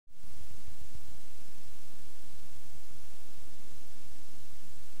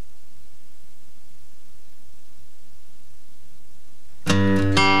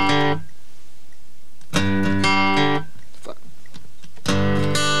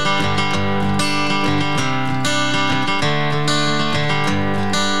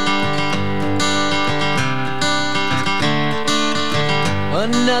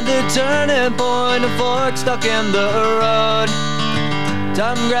Beyond the turning point, a fork stuck in the road.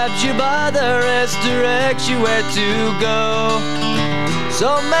 Time grabs you by the wrist, directs you where to go.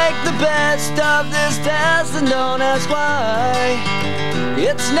 So make the best of this test and don't ask why.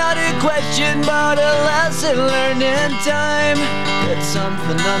 It's not a question but a lesson learned in time. It's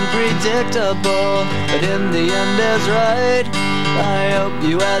something unpredictable, but in the end is right. I hope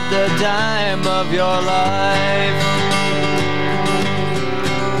you had the time of your life.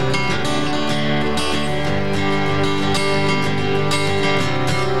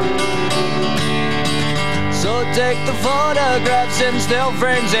 So take the photographs and still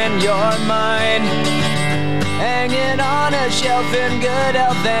frames in your mind, hanging on a shelf in good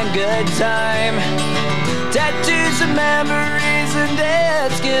health and good time. Tattoos of memories and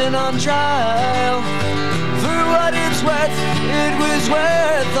dead skin on trial. For what it's worth, it was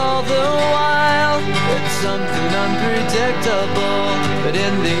worth all the while. It's something unpredictable, but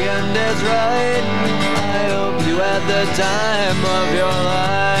in the end is right. I hope you had the time of your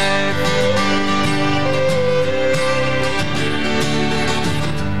life.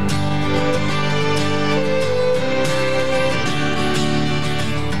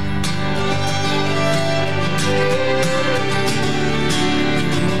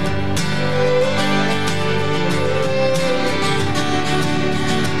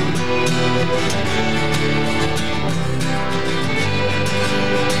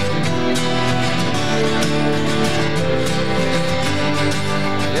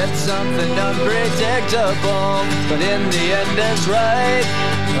 It's something unpredictable, but in the end it's right.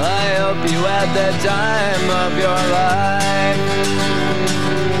 I hope you had the time of your life.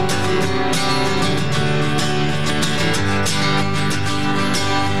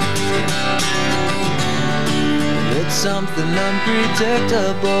 It's something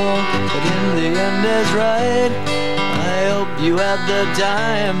unpredictable, but in the end is right. I hope you had the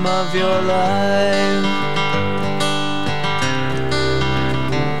time of your life.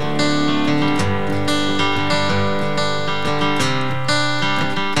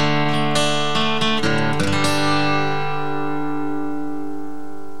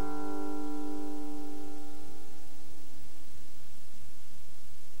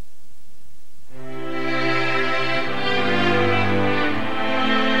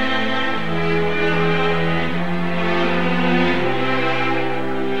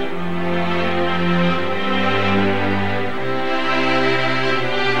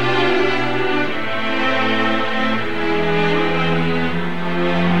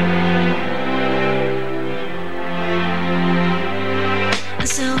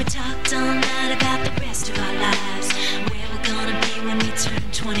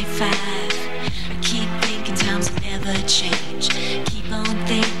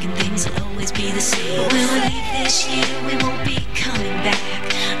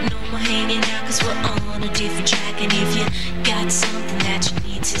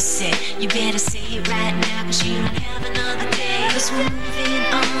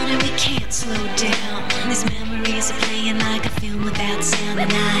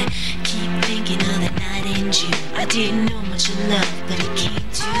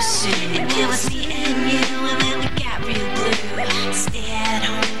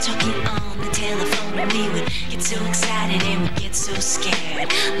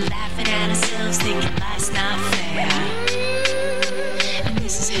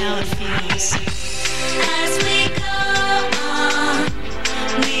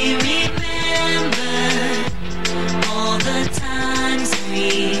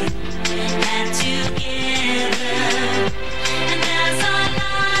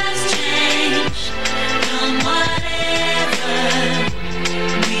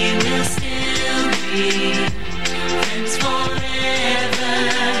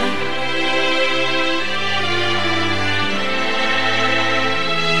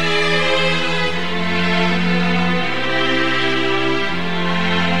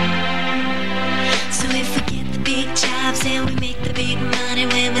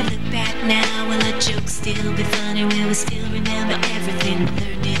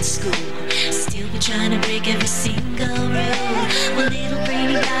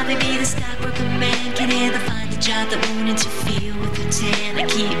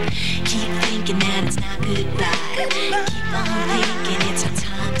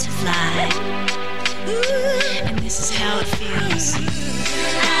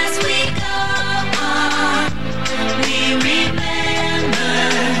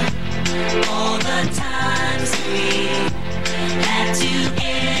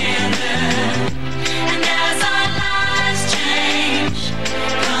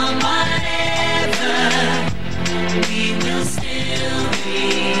 We will still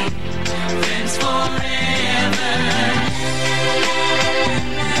be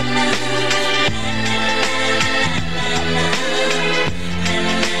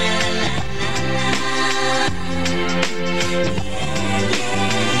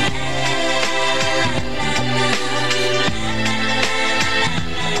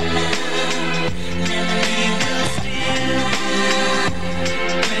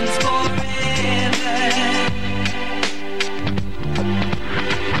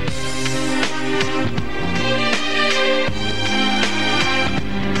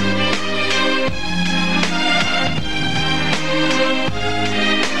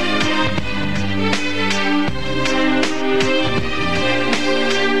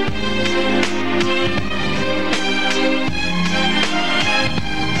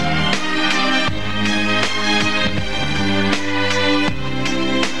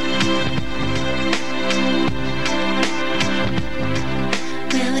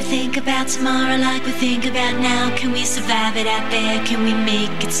tomorrow like we think about now? Can we survive it out there? Can we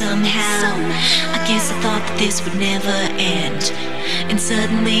make it somehow? I guess I thought that this would never end, and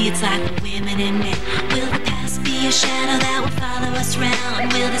suddenly it's like women and men. Will the past be a shadow that will follow us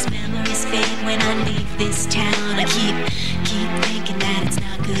round? Will these memories fade when I leave this town? I keep thinking that it's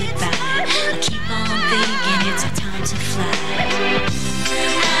not goodbye. I keep on thinking it's our time to fly.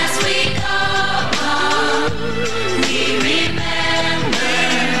 As we go on, we remember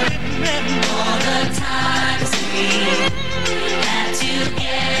all the times we had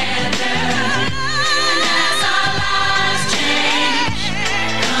together. And as our lives change,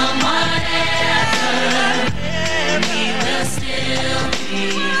 come whatever, we will still be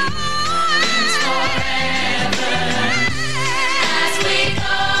friends forever. As we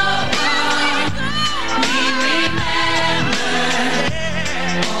go on, we remember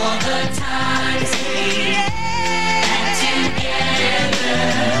all the times we had together.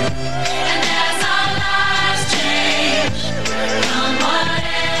 And as our lives change, come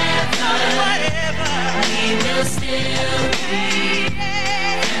whatever, we will still be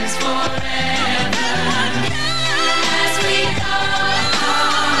friends forever. As we go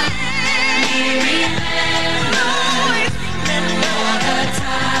on, we remember all the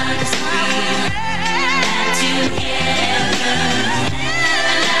times we had together.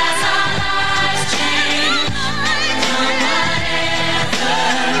 And as our lives change, come whatever,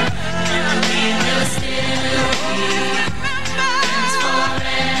 we will still be friends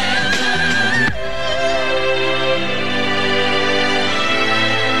forever.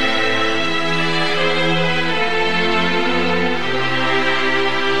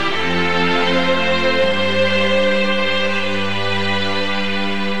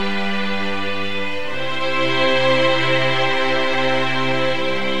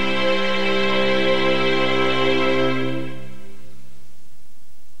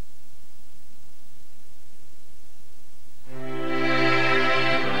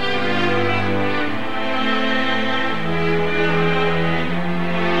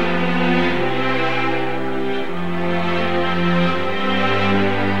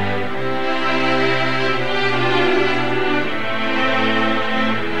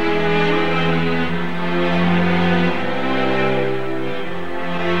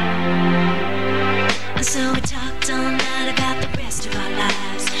 And so we talked all night about the rest of our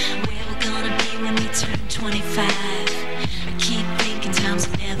lives, where we're gonna be when we turn 25. I keep thinking times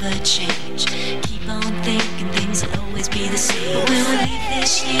will never change. Keep on thinking things will always be the same. But when we leave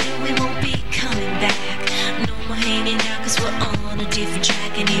this year, we won't be coming back. No more hanging out, cause we're on a different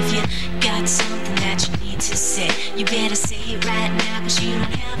track. And if you got something that you need to say, you better say it right now, cause you don't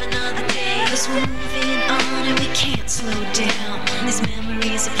have another day. Cause we're moving on and we can't slow down. These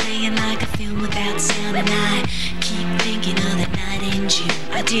memories are playing like a film without sound. And I keep thinking of that night in June.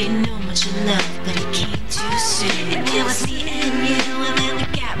 I didn't know much of love, but it came too soon. And it was me and you, and then we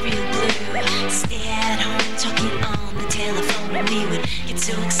got real blue. Stay at home talking on the telephone, and we would get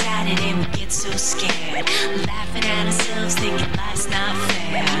so excited and we'd get so scared, laughing at ourselves thinking life's not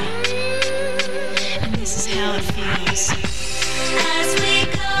fair. And this is how it feels. As we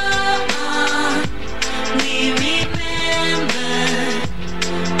go on, we remember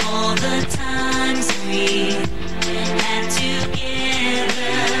all the times we had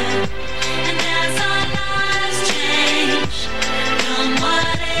together. And as our lives change, come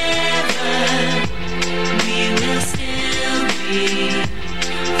whatever, we will still be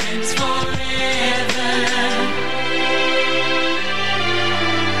friends forever.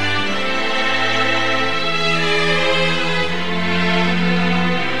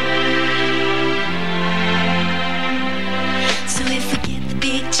 So if we get the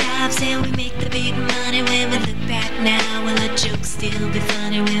big jobs and we make the big money, when we look back now, will our jokes still be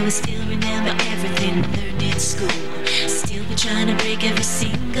funny? Will we still remember everything we learned in school? Still be trying to break every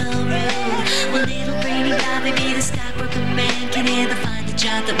single rule? Will little brainy Bobby be the stockbroker man? Can he ever find a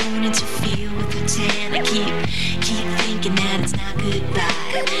job that won't interfere with the tan? I keep thinking that it's not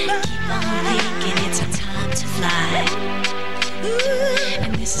goodbye. Keep on thinking it's our time to fly.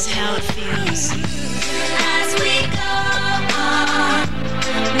 And this is how it feels. As we go on,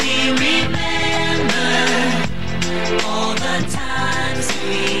 we remember all the times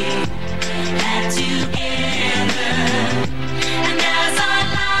we had together. And as our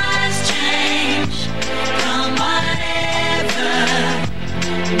lives change, come whatever,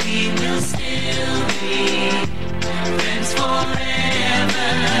 we will still be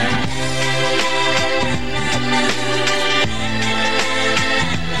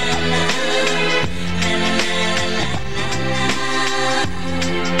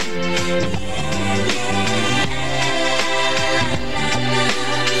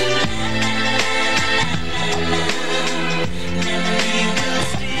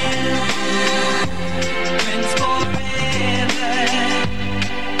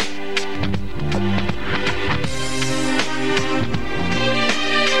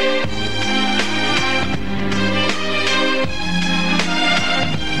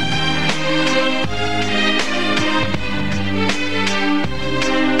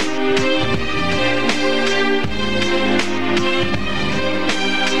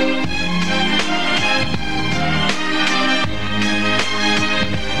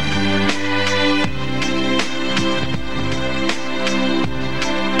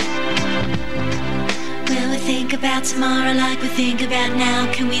tomorrow like we think about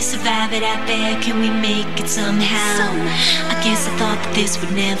now? Can we survive it out there? Can we make it somehow? I guess I thought that this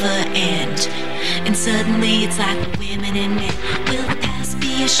would never end, and suddenly it's like we're women and men. Will the past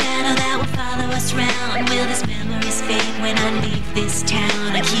be a shadow that will follow us round? Will these memories fade when I leave this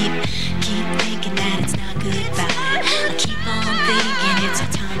town? I keep thinking that it's not goodbye. I keep on thinking it's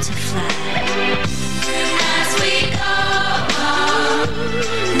our time to fly. As we go on,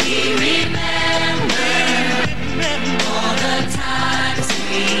 we remember all the times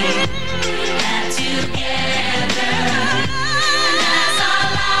we had together. And as our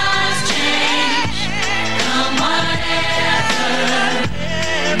lives change, come whatever,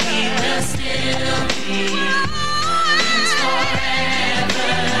 we will still be friends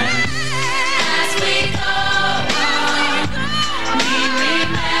forever. As we go on, we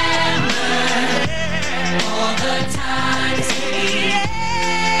remember all the times we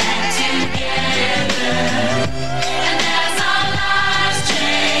had together. And as our lives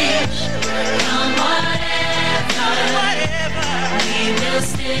change, come whatever, we will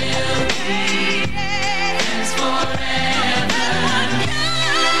still be friends forever.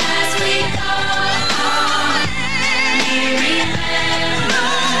 As we go on, we remember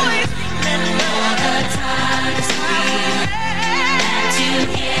all the times we had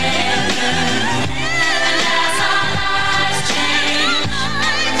together. And as our lives change,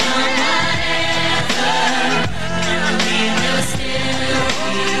 come whatever, we will still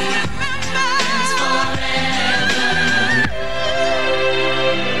be friends forever.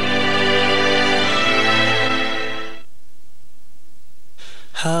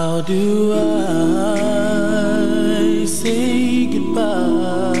 How do I say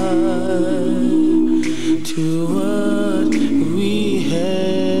goodbye to what we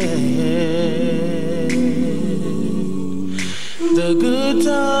had? The good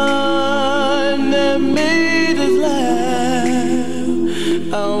time that made us laugh,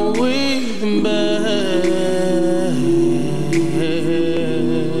 I'll wave them back.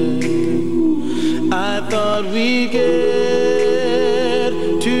 I thought we'd get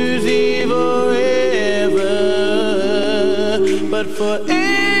to see forever, but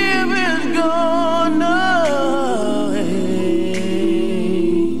forever's gone away.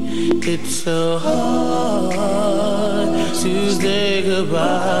 It's so hard to say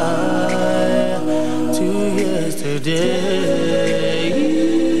goodbye to yesterday.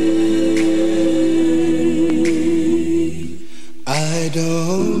 I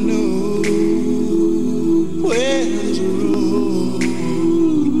don't know where this road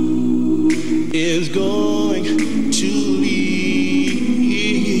is going to lead.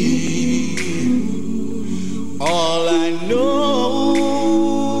 All I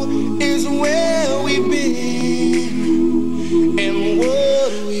know is where we've been and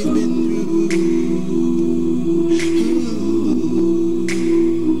what we've been through.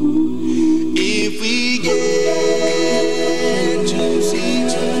 If we get to see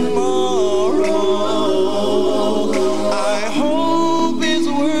tomorrow, I hope it's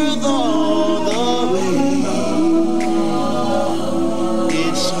worth all the wait.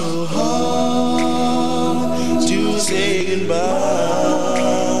 It's so hard to say goodbye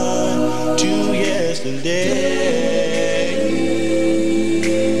to yesterday.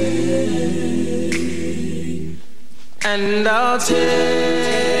 And I'll take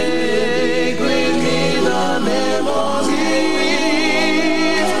with me the memories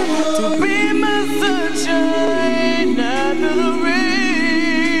to be my sunshine after the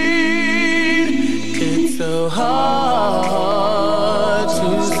rain. It's so hard to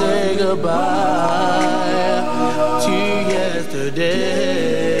say goodbye to yesterday.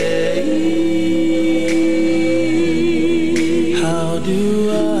 How do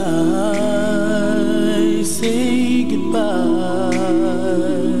I say goodbye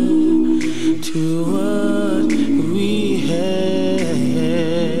to what we had?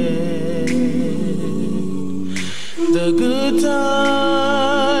 The good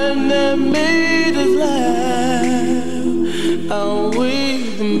time that made us laugh, I'll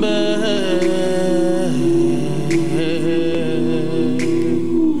wave them back.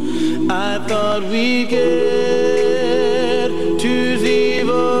 I thought we'd get to see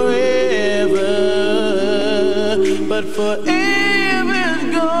forever, but forever's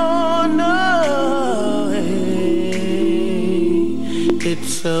gone away.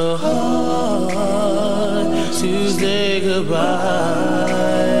 It's so hard to say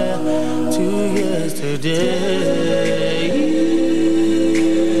goodbye to yesterday.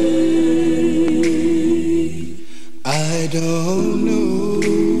 I don't know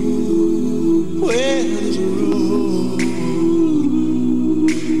where this road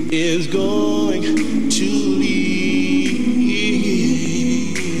is going to lead.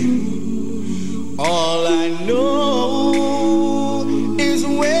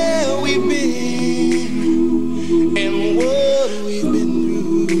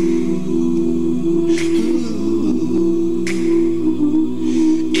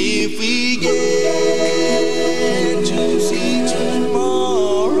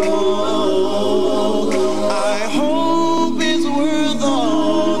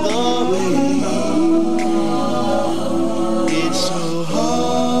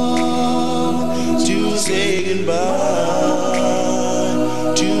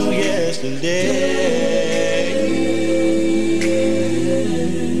 to yesterday.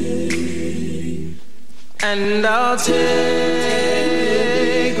 And I'll take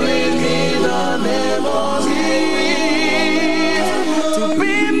with me the memories to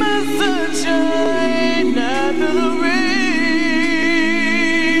be my sunshine after the rain.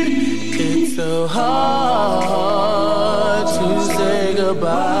 It's so hard to say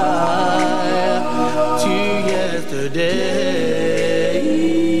goodbye to yesterday.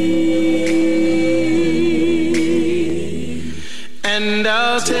 And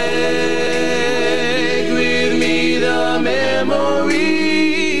I'll take with me the memory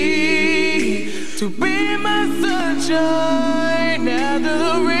to be my sunshine after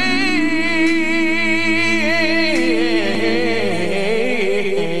the rain.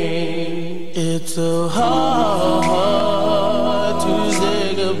 It's so hard